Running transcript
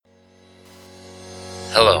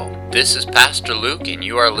Hello, this is Pastor Luke, and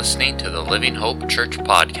you are listening to the Living Hope Church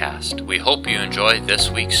podcast. We hope you enjoy this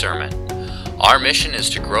week's sermon. Our mission is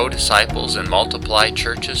to grow disciples and multiply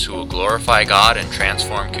churches who will glorify God and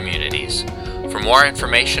transform communities. For more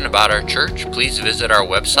information about our church, please visit our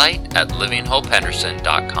website at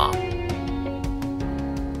livinghopehenderson.com.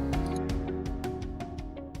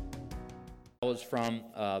 That was from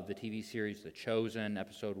the TV series The Chosen,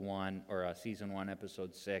 Season 1,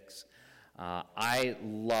 Episode 6. I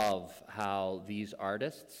love how these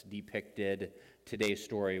artists depicted today's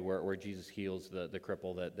story where Jesus heals the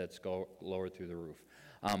cripple that's lowered through the roof.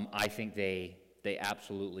 I think they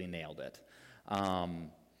absolutely nailed it.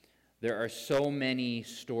 There are so many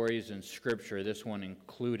stories in Scripture, this one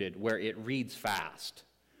included, where it reads fast,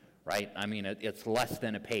 right? I mean, it's less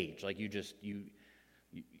than a page. Like it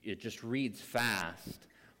just reads fast,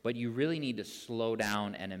 but you really need to slow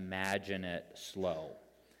down and imagine it slow.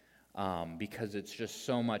 Because it's just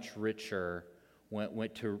so much richer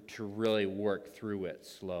to really work through it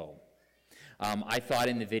slow. I thought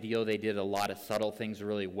in the video they did a lot of subtle things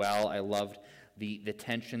really well. I loved the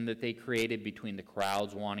tension that they created between the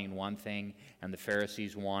crowds wanting one thing and the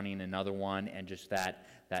Pharisees wanting another one, and just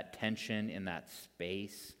that tension in that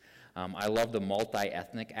space. I love the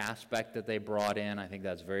multi-ethnic aspect that they brought in. I think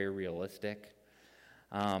that's very realistic.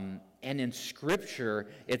 And in Scripture,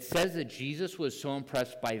 it says that Jesus was so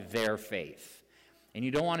impressed by their faith. And you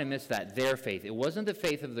don't want to miss that, their faith. It wasn't the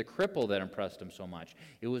faith of the cripple that impressed him so much.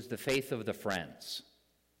 It was the faith of the friends.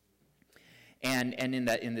 And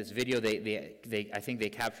in this video, I think they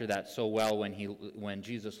capture that so well when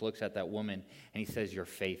Jesus looks at that woman and he says, "Your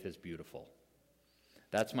faith is beautiful."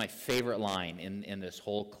 That's my favorite line in this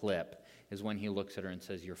whole clip, is when he looks at her and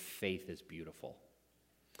says, "Your faith is beautiful."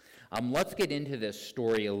 Let's get into this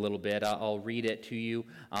story a little bit. I'll read it to you.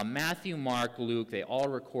 Matthew, Mark, Luke, they all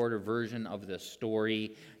record a version of this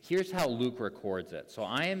story. Here's how Luke records it. So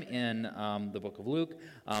I am in the book of Luke,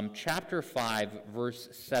 chapter 5, verse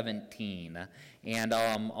 17. And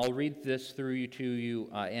I'll read this through to you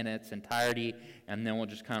in its entirety, and then we'll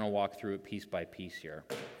just kind of walk through it piece by piece here.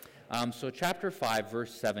 So chapter 5,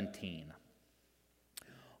 verse 17.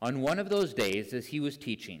 On one of those days, as he was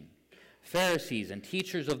teaching, Pharisees and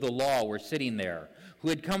teachers of the law were sitting there, who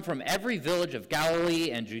had come from every village of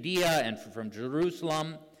Galilee and Judea and from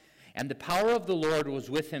Jerusalem, and the power of the Lord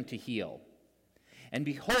was with him to heal. And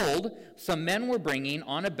behold, some men were bringing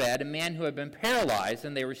on a bed a man who had been paralyzed,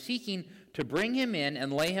 and they were seeking to bring him in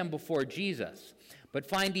and lay him before Jesus. But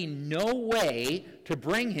finding no way to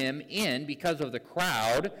bring him in because of the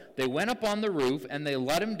crowd, they went up on the roof, and they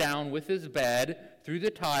let him down with his bed through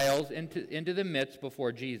the tiles into the midst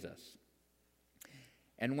before Jesus.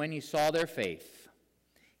 And when he saw their faith,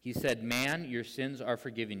 he said, "Man, your sins are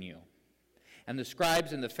forgiven you." And the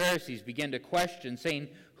scribes and the Pharisees began to question, saying,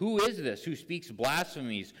 "Who is this who speaks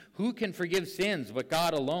blasphemies? Who can forgive sins but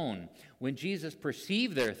God alone?" When Jesus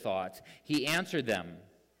perceived their thoughts, he answered them,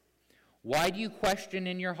 "Why do you question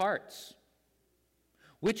in your hearts?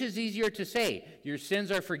 Which is easier to say, 'Your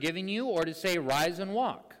sins are forgiven you,' or to say, 'Rise and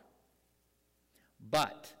walk'?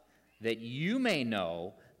 But that you may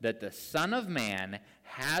know that the Son of Man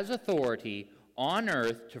has authority on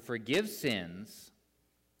earth to forgive sins,"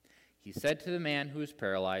 he said to the man who was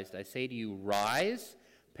paralyzed, "I say to you, rise,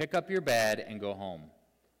 pick up your bed, and go home."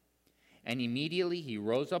 And immediately he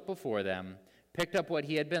rose up before them, picked up what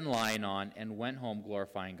he had been lying on, and went home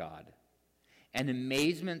glorifying God. And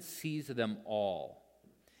amazement seized them all.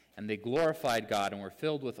 And they glorified God and were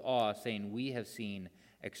filled with awe, saying, "We have seen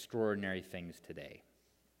extraordinary things today."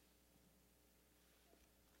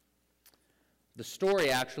 The story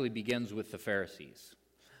actually begins with the Pharisees.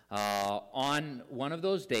 On one of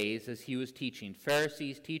those days, as he was teaching,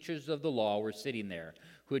 Pharisees, teachers of the law, were sitting there,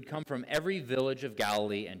 who had come from every village of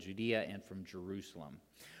Galilee and Judea and from Jerusalem.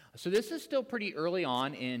 So this is still pretty early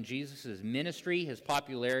on in Jesus' ministry. His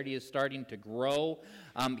popularity is starting to grow.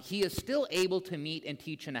 He is still able to meet and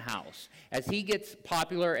teach in a house. As he gets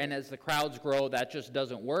popular and as the crowds grow, that just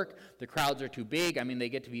doesn't work. The crowds are too big. I mean, they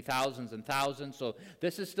get to be thousands and thousands. So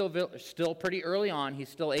this is still pretty early on. He's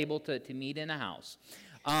still able to meet in a house.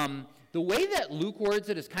 The way that Luke words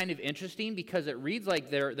it is kind of interesting, because it reads like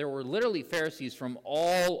there were literally Pharisees from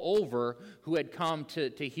all over who had come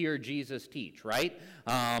to hear Jesus teach, right?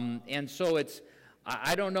 And so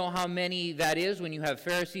I don't know how many that is when you have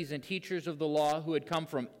Pharisees and teachers of the law who had come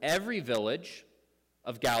from every village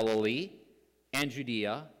of Galilee and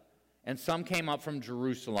Judea, and some came up from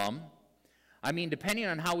Jerusalem. I mean, depending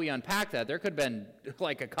on how we unpack that, there could have been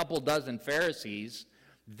like a couple dozen Pharisees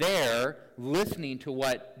there listening to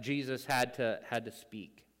what Jesus had to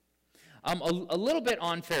speak. A little bit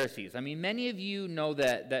on Pharisees. I mean, many of you know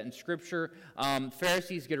that in Scripture,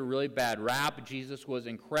 Pharisees get a really bad rap. Jesus was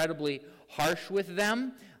incredibly harsh with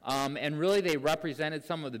them, and really they represented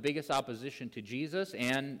some of the biggest opposition to Jesus,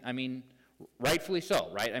 and, I mean, rightfully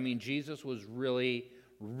so, right? I mean, Jesus was really,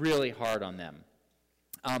 really hard on them.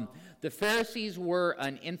 The Pharisees were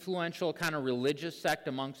an influential kind of religious sect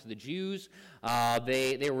amongst the Jews.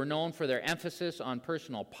 They were known for their emphasis on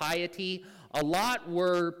personal piety. A lot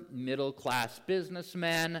were middle-class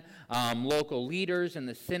businessmen, local leaders in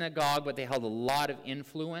the synagogue, but they held a lot of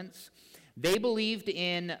influence. They believed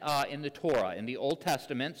in the Torah, in the Old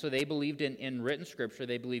Testament, so they believed in written scripture.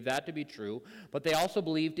 They believed that to be true, but they also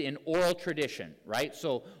believed in oral tradition, right?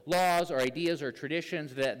 So laws or ideas or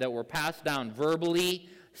traditions that were passed down verbally,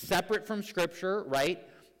 separate from scripture, right?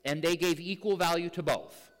 And they gave equal value to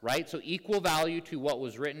both, right? So equal value to what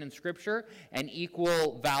was written in scripture and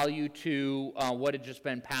equal value to what had just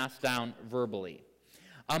been passed down verbally.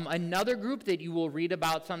 Another group that you will read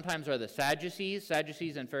about sometimes are the Sadducees.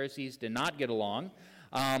 Sadducees and Pharisees did not get along.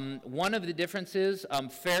 One of the differences,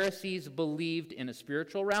 Pharisees believed in a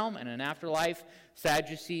spiritual realm and an afterlife.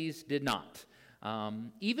 Sadducees did not.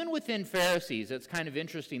 Even within Pharisees, it's kind of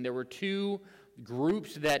interesting. There were two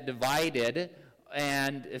groups that divided,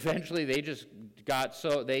 and eventually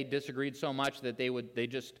they disagreed so much that they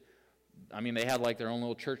had like their own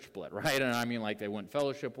little church split, right? And I mean, like they wouldn't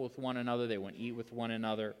fellowship with one another, they wouldn't eat with one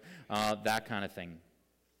another, that kind of thing.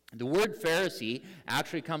 The word Pharisee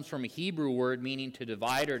actually comes from a Hebrew word meaning to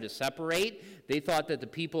divide or to separate. They thought that the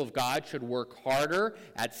people of God should work harder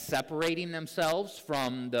at separating themselves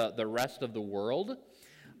from the rest of the world.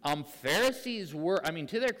 Pharisees were,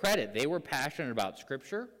 to their credit, they were passionate about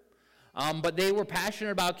Scripture. But they were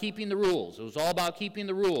passionate about keeping the rules. It was all about keeping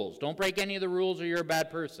the rules. Don't break any of the rules or you're a bad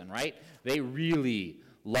person, right? They really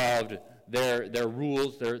loved their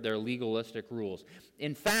rules, their legalistic rules.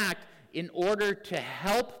 In fact, in order to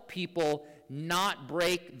help people not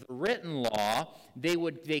break the written law,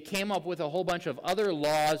 they came up with a whole bunch of other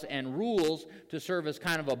laws and rules to serve as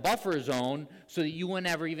kind of a buffer zone so that you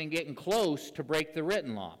wouldn't ever even get close to break the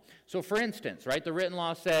written law. So for instance, right, the written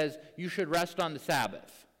law says you should rest on the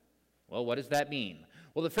Sabbath. Well, what does that mean?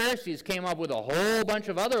 Well, the Pharisees came up with a whole bunch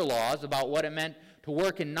of other laws about what it meant to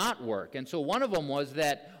work and not work. And so one of them was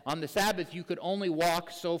that on the Sabbath you could only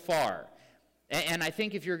walk so far. And I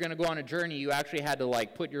think if you're going to go on a journey, you actually had to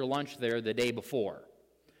put your lunch there the day before,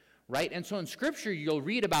 right? And so in Scripture, you'll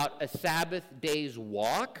read about a Sabbath day's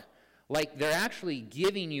walk. Like they're actually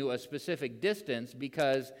giving you a specific distance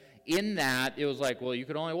because in that, it was like, well, you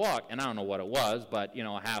could only walk. And I don't know what it was, but,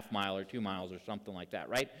 a half mile or 2 miles or something like that,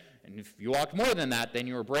 right? And if you walked more than that, then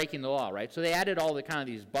you were breaking the law, right? So they added all the kind of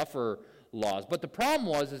these buffer laws. But the problem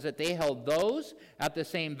is that they held those at the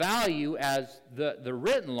same value as the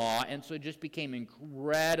written law, and so it just became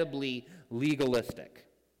incredibly legalistic.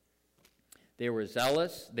 They were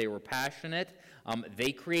zealous. They were passionate.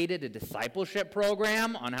 They created a discipleship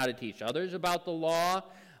program on how to teach others about the law.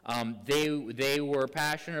 They were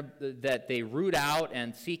passionate that they root out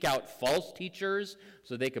and seek out false teachers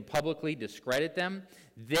so they could publicly discredit them.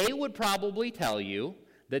 They would probably tell you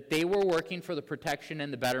that they were working for the protection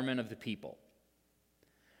and the betterment of the people.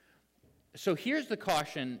 So here's the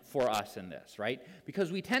caution for us in this, right?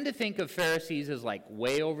 Because we tend to think of Pharisees as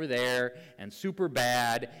way over there and super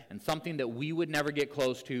bad and something that we would never get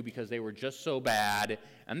close to because they were just so bad.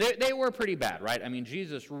 And they were pretty bad, right?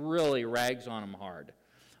 Jesus really rags on them hard.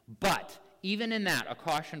 But even in that, a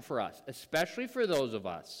caution for us, especially for those of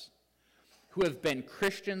us who have been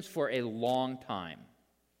Christians for a long time.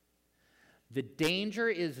 The danger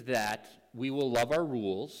is that we will love our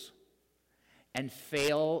rules and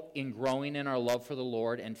fail in growing in our love for the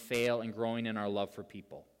Lord and fail in growing in our love for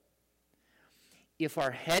people. If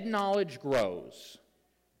our head knowledge grows,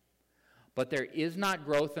 but there is not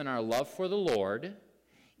growth in our love for the Lord,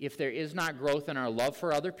 if there is not growth in our love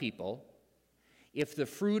for other people, if the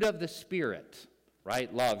fruit of the Spirit,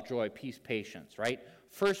 right, love, joy, peace, patience, right,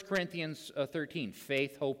 1 Corinthians 13,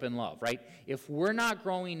 faith, hope, and love, right? If we're not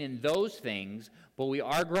growing in those things, but we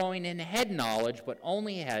are growing in head knowledge, but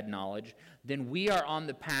only head knowledge, then we are on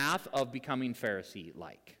the path of becoming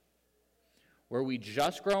Pharisee-like, where we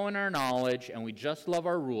just grow in our knowledge and we just love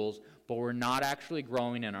our rules, but we're not actually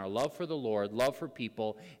growing in our love for the Lord, love for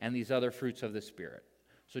people, and these other fruits of the Spirit.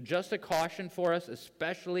 So just a caution for us,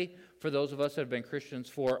 especially for those of us that have been Christians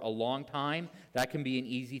for a long time, that can be an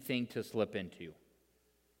easy thing to slip into.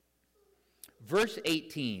 Verse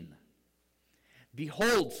 18.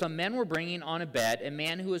 Behold, some men were bringing on a bed a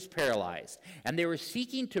man who was paralyzed, and they were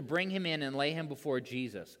seeking to bring him in and lay him before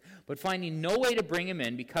Jesus. But finding no way to bring him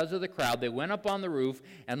in because of the crowd, they went up on the roof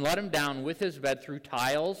and let him down with his bed through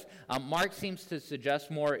tiles. Mark seems to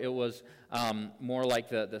suggest more it was more like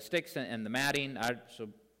the sticks and the matting, so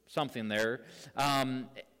something there.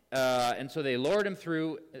 And so they lowered him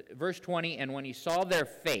through, verse 20, and when he saw their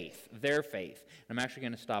faith, I'm actually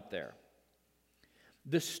going to stop there.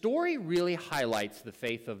 The story really highlights the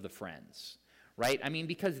faith of the friends, right? I mean,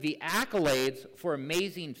 because the accolades for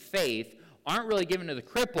amazing faith aren't really given to the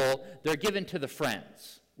cripple, they're given to the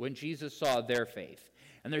friends when Jesus saw their faith.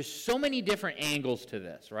 And there's so many different angles to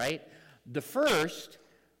this, right? The first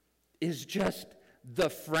is just the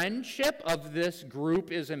friendship of this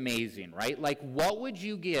group is amazing, right? Like, what would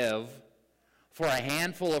you give for a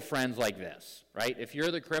handful of friends like this, right? If you're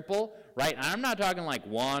the cripple, right? I'm not talking like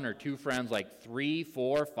one or two friends, like 3,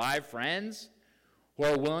 4, 5 friends who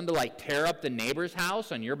are willing to like tear up the neighbor's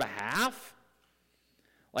house on your behalf.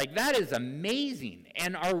 Like, that is amazing.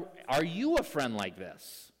 And are you a friend like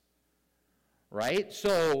this? Right?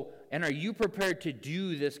 So, and are you prepared to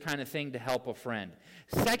do this kind of thing to help a friend?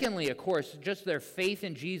 Secondly, of course, just their faith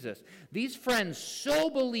in Jesus. These friends so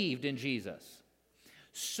believed in Jesus,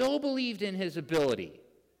 so believed in his ability,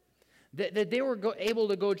 that they were able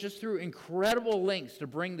to go just through incredible lengths to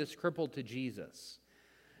bring this cripple to Jesus.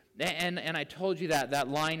 And I told you that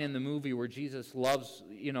line in the movie where Jesus loves,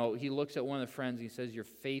 he looks at one of the friends and he says, "Your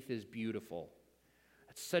faith is beautiful."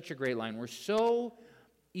 That's such a great line. We're so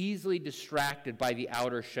easily distracted by the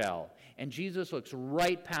outer shell. And Jesus looks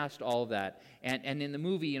right past all of that. And in the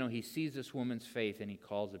movie, he sees this woman's faith and he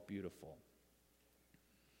calls it beautiful.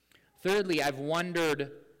 Thirdly, I've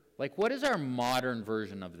wondered, what does our modern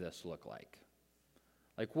version of this look like?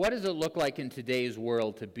 Like, what does it look like in today's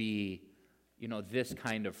world to be, this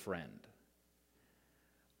kind of friend?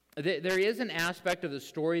 There is an aspect of the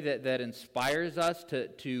story that inspires us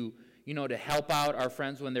to help out our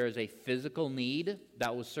friends when there is a physical need.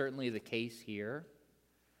 That was certainly the case here.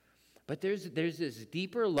 But there's this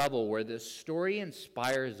deeper level where this story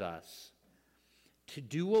inspires us to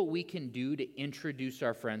do what we can do to introduce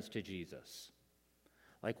our friends to Jesus.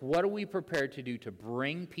 Like, what are we prepared to do to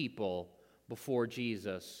bring people before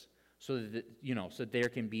Jesus so that there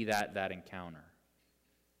can be that encounter?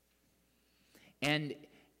 And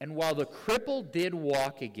while the cripple did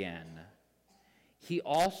walk again, he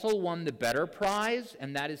also won the better prize,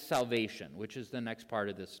 and that is salvation, which is the next part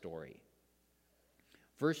of this story.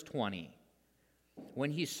 Verse 20,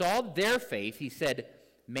 when he saw their faith, he said,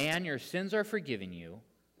 "Man, your sins are forgiven you."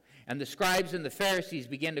 And the scribes and the Pharisees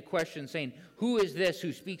began to question, saying, "Who is this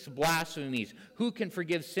who speaks blasphemies? Who can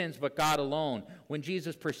forgive sins but God alone?" When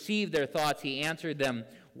Jesus perceived their thoughts, he answered them,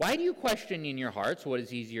 "Why do you question in your hearts what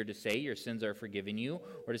is easier to say, 'Your sins are forgiven you,'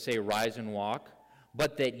 or to say, 'Rise and walk'?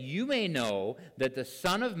 But that you may know that the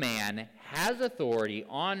Son of Man has authority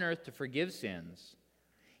on earth to forgive sins."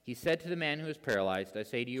 He said to the man who was paralyzed, "I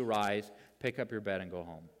say to you, rise, pick up your bed, and go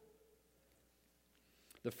home."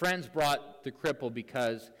 The friends brought the cripple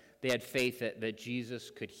because they had faith that Jesus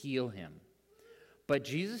could heal him. But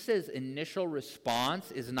Jesus' initial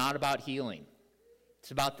response is not about healing.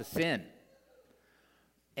 It's about the sin.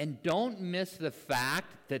 And don't miss the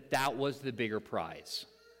fact that was the bigger prize.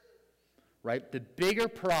 Right? The bigger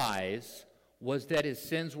prize was that his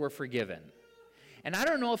sins were forgiven. And I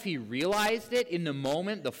don't know if he realized it in the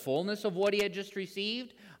moment, the fullness of what he had just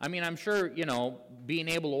received. I mean, I'm sure, being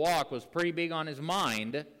able to walk was pretty big on his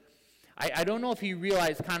mind. I don't know if he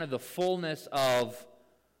realized kind of the fullness of,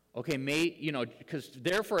 okay, because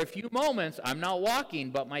there for a few moments, I'm not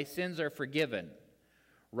walking, but my sins are forgiven,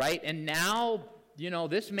 right? And now,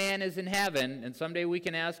 this man is in heaven, and someday we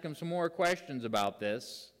can ask him some more questions about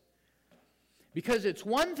this. Because it's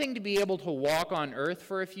one thing to be able to walk on earth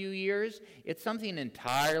for a few years. It's something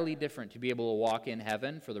entirely different to be able to walk in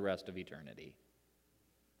heaven for the rest of eternity,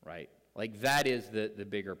 right? Like, that is the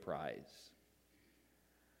bigger prize.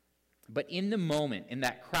 But in the moment, in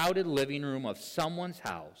that crowded living room of someone's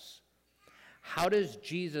house, how does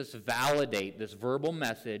Jesus validate this verbal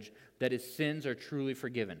message that his sins are truly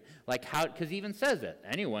forgiven? Like, how, because he even says it.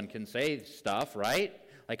 Anyone can say stuff, right?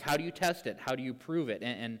 Like, how do you test it? How do you prove it?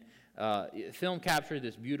 And film captured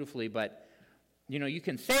this beautifully, but, you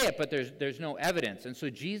can say it, but there's no evidence. And so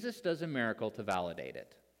Jesus does a miracle to validate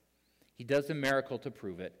it. He does a miracle to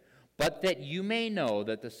prove it. But that you may know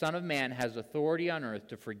that the Son of Man has authority on earth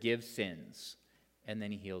to forgive sins. And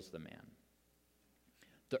then he heals the man.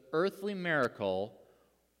 The earthly miracle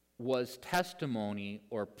was testimony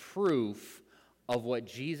or proof of what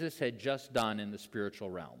Jesus had just done in the spiritual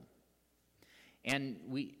realm. And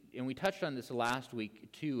we touched on this last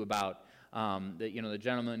week too about the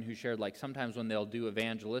gentleman who shared, like, sometimes when they'll do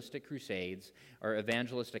evangelistic crusades or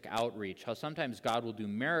evangelistic outreach, how sometimes God will do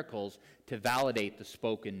miracles to validate the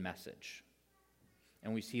spoken message.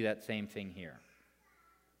 And we see that same thing here.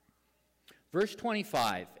 Verse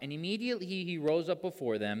 25, and immediately he rose up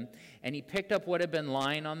before them, and he picked up what had been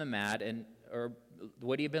lying on the mat, or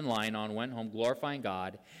what he had been lying on, went home glorifying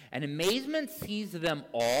God. And amazement seized them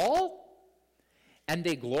all, and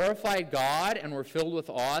they glorified God and were filled with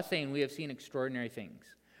awe, saying, we have seen extraordinary things.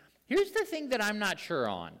 Here's the thing that I'm not sure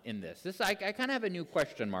on in this. I kind of have a new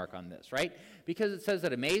question mark on this, right? Because it says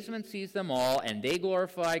that amazement seized them all, and they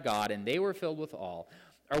glorified God, and they were filled with awe.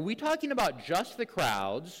 Are we talking about just the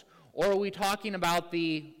crowds, or are we talking about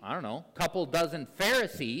the, couple dozen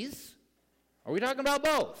Pharisees? Are we talking about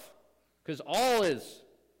both? Because all is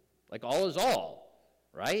all,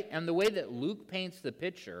 right? And the way that Luke paints the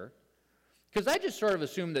picture, because I just sort of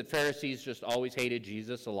assumed that Pharisees just always hated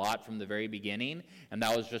Jesus a lot from the very beginning, and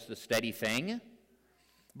that was just a steady thing.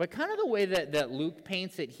 But kind of the way that Luke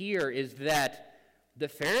paints it here is that the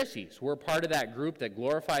Pharisees were part of that group that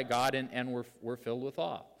glorified God and were filled with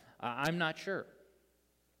awe. I'm not sure.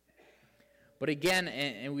 But again,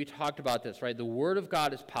 and we talked about this, right? The Word of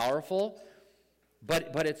God is powerful,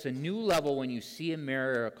 but it's a new level when you see a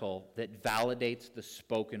miracle that validates the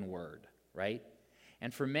spoken word, right?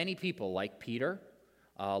 And for many people, like Peter,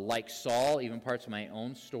 like Saul, even parts of my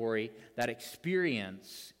own story, that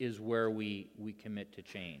experience is where we commit to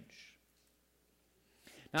change.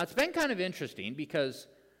 Now, it's been kind of interesting because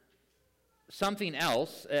something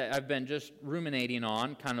else I've been just ruminating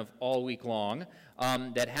on kind of all week long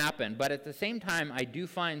that happened, but at the same time, I do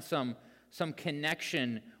find some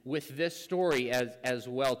connection with this story as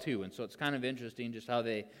well too, and so it's kind of interesting just how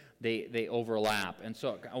they overlap. And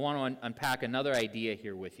so I want to unpack another idea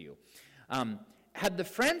here with you. Had the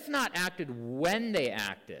friends not acted when they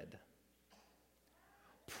acted,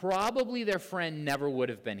 probably their friend never would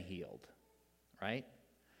have been healed, right?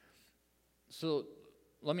 So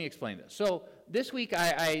let me explain this. So this week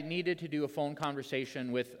I needed to do a phone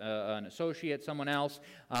conversation with an associate, someone else,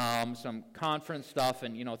 some conference stuff,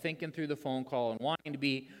 and thinking through the phone call and wanting to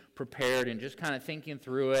be prepared and just kind of thinking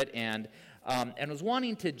through it, and was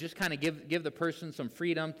wanting to just kind of give the person some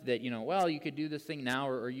freedom that you could do this thing now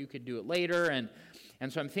or you could do it later, and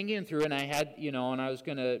so I'm thinking through it, and I had and I was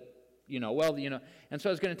going to and so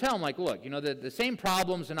I was going to tell them, like, look, the same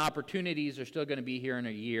problems and opportunities are still going to be here in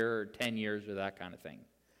a year or 10 years or that kind of thing.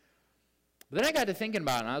 But then I got to thinking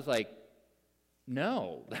about it, and I was like,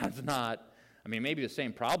 no, that's not, maybe the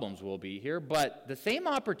same problems will be here, but the same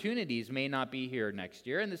opportunities may not be here next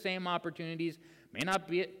year, and the same opportunities may not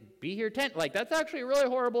be here 10, that's actually really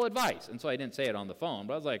horrible advice. And so I didn't say it on the phone,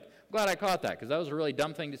 but I was like, I'm glad I caught that, because that was a really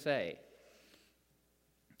dumb thing to say.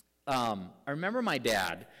 I remember my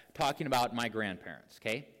dad talking about my grandparents,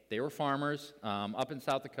 okay? They were farmers up in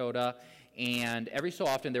South Dakota, and every so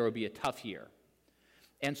often there would be a tough year.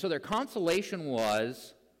 And so their consolation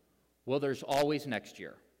was, well, there's always next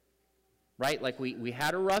year, right? Like we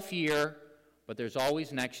had a rough year, but there's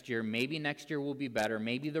always next year. Maybe next year will be better.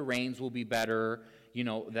 Maybe the rains will be better,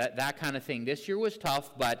 that kind of thing. This year was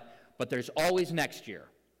tough, but there's always next year.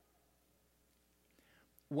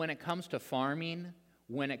 When it comes to farming,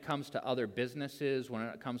 when it comes to other businesses, when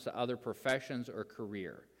it comes to other professions or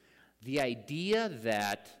career, the idea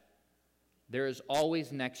that there is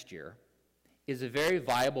always next year is a very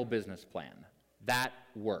viable business plan. That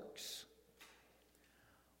works.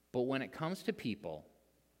 But when it comes to people,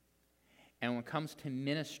 and when it comes to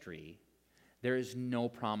ministry, there is no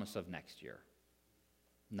promise of next year.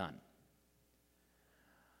 None.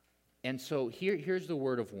 And so here's the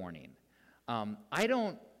word of warning.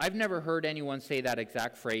 I've never heard anyone say that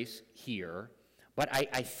exact phrase here, but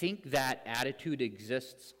I think that attitude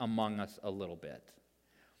exists among us a little bit.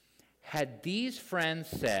 Had these friends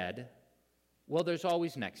said, well, there's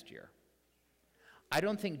always next year, I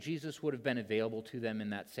don't think Jesus would have been available to them in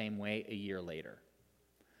that same way a year later.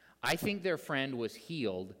 I think their friend was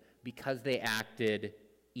healed because they acted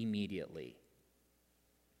immediately.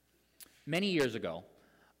 Many years ago,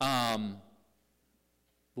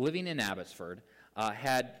 living in Abbotsford,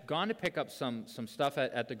 had gone to pick up some stuff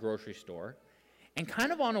at the grocery store, and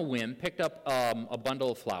kind of on a whim picked up a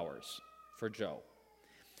bundle of flowers for Joe.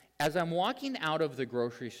 As I'm walking out of the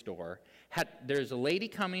grocery store, there's a lady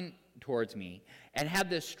coming towards me and had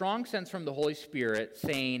this strong sense from the Holy Spirit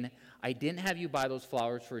saying, I didn't have you buy those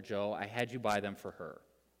flowers for Joe, I had you buy them for her.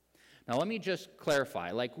 Now let me just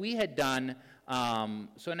clarify, we had done,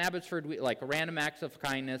 so in Abbotsford, we, random acts of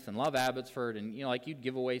kindness and Love Abbotsford, and you'd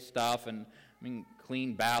give away stuff, and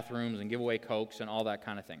clean bathrooms and give away Cokes and all that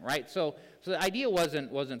kind of thing, right? So the idea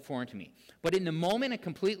wasn't foreign to me. But in the moment, it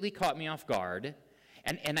completely caught me off guard,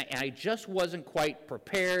 and I just wasn't quite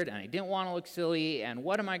prepared, and I didn't want to look silly, and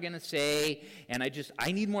what am I going to say? And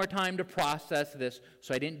I need more time to process this,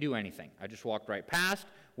 so I didn't do anything. I just walked right past,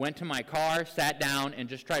 went to my car, sat down, and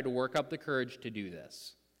just tried to work up the courage to do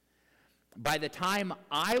this. By the time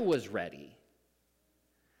I was ready,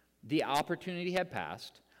 the opportunity had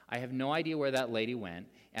passed. I have no idea where that lady went,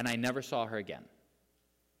 and I never saw her again.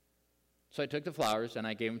 So I took the flowers, and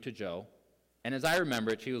I gave them to Joe. And as I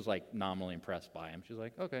remember it, she was like nominally impressed by him. She was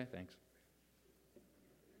like, okay, thanks.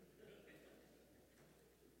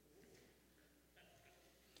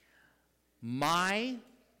 My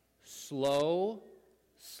slow,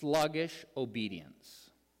 sluggish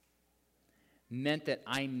obedience meant that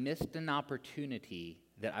I missed an opportunity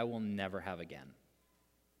that I will never have again.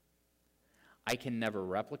 I can never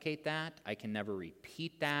replicate that. I can never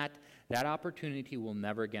repeat that. That opportunity will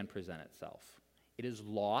never again present itself. It is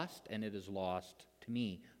lost, and it is lost to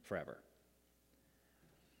me forever.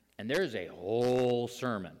 And there's a whole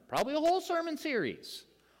sermon, probably a whole sermon series,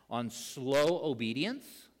 on slow obedience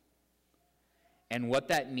and what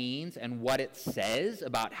that means and what it says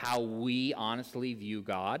about how we honestly view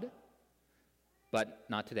God. But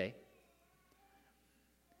not today.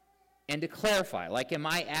 And to clarify, am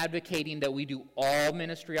I advocating that we do all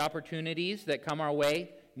ministry opportunities that come our way?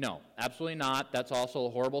 No, absolutely not. That's also a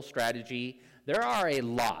horrible strategy. There are a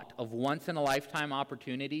lot of once-in-a-lifetime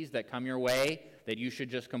opportunities that come your way that you should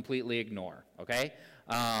just completely ignore, okay?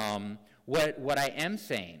 What I am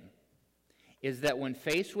saying is that when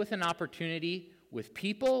faced with an opportunity with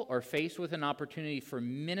people or faced with an opportunity for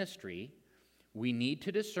ministry, we need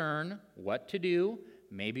to discern what to do.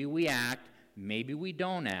 Maybe we act, maybe we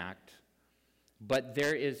don't act, but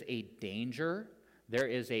there is a danger, there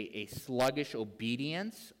is a sluggish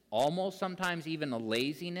obedience, almost sometimes even a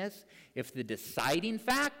laziness, if the deciding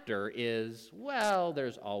factor is, well,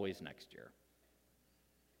 there's always next year.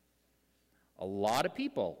 A lot of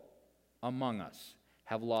people among us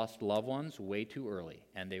have lost loved ones way too early,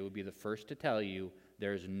 and they would be the first to tell you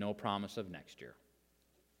there is no promise of next year.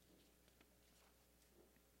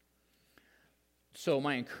 So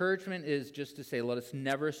my encouragement is just to say, let us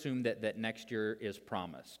never assume that next year is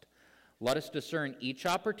promised. Let us discern each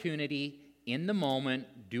opportunity in the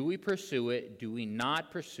moment. Do we pursue it? Do we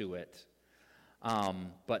not pursue it?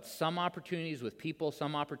 But some opportunities with people,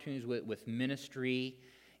 some opportunities with ministry,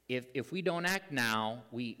 if we don't act now,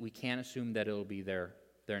 we can't assume that it'll be there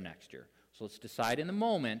next year. So let's decide in the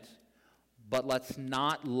moment, but let's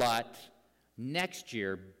not let next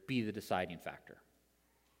year be the deciding factor.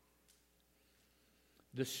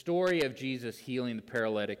 The story of Jesus healing the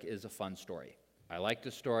paralytic is a fun story. I like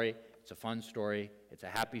the story. It's a fun story. It's a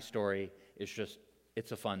happy story.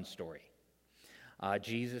 It's a fun story.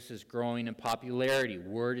 Jesus is growing in popularity.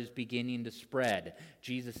 Word is beginning to spread.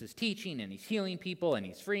 Jesus is teaching, and he's healing people, and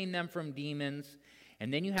he's freeing them from demons.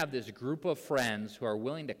 And then you have this group of friends who are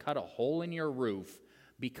willing to cut a hole in your roof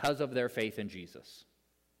because of their faith in Jesus.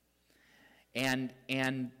 And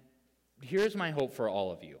here's my hope for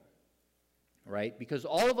all of you. Right? Because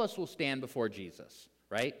all of us will stand before Jesus,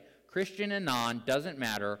 right? Christian and non, doesn't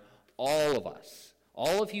matter. All of us,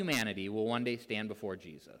 all of humanity will one day stand before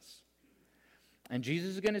Jesus. And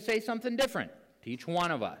Jesus is going to say something different to each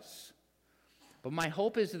one of us. But my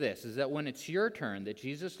hope is this, is that when it's your turn, that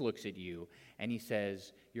Jesus looks at you and he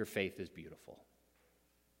says, your faith is beautiful.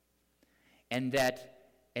 And that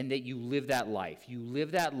you live that life. You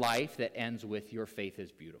live that life that ends with your faith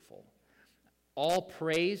is beautiful. All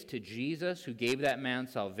praise to Jesus who gave that man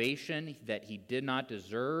salvation that he did not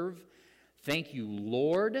deserve. Thank you,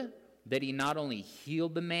 Lord, that he not only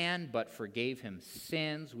healed the man, but forgave him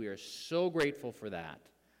sins. We are so grateful for that.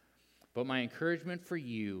 But my encouragement for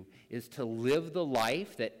you is to live the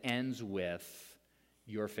life that ends with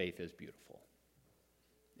your faith is beautiful.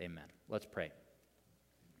 Amen. Let's pray.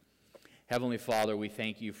 Heavenly Father, we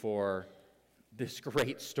thank you for this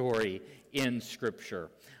great story in Scripture.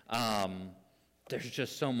 There's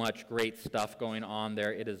just so much great stuff going on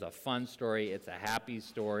there. It is a fun story. It's a happy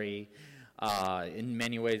story. In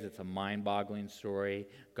many ways, it's a mind-boggling story.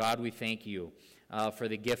 God, we thank you for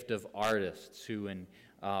the gift of artists who in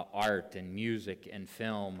art and music and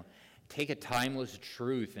film take a timeless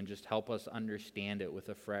truth and just help us understand it with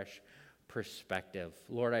a fresh perspective.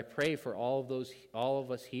 Lord, I pray for all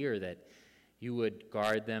of us here that you would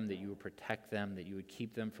guard them, that you would protect them, that you would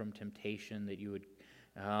keep them from temptation, that you would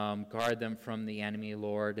guard them from the enemy,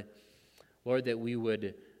 Lord. Lord, that we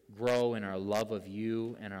would grow in our love of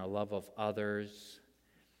you and our love of others.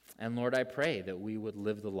 And Lord, I pray that we would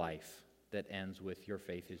live the life that ends with your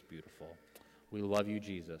faith is beautiful. We love you,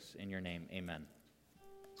 Jesus. In your name, amen.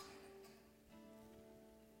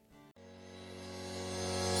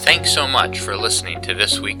 Thanks so much for listening to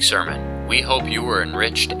this week's sermon. We hope you were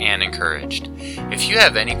enriched and encouraged. If you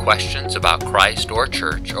have any questions about Christ or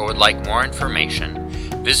church or would like more information,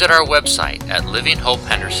 visit our website at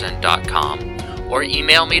livinghopehenderson.com or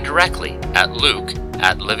email me directly at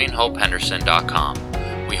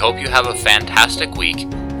luke@livinghopehenderson.com. We hope you have a fantastic week.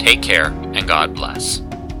 Take care, and God bless.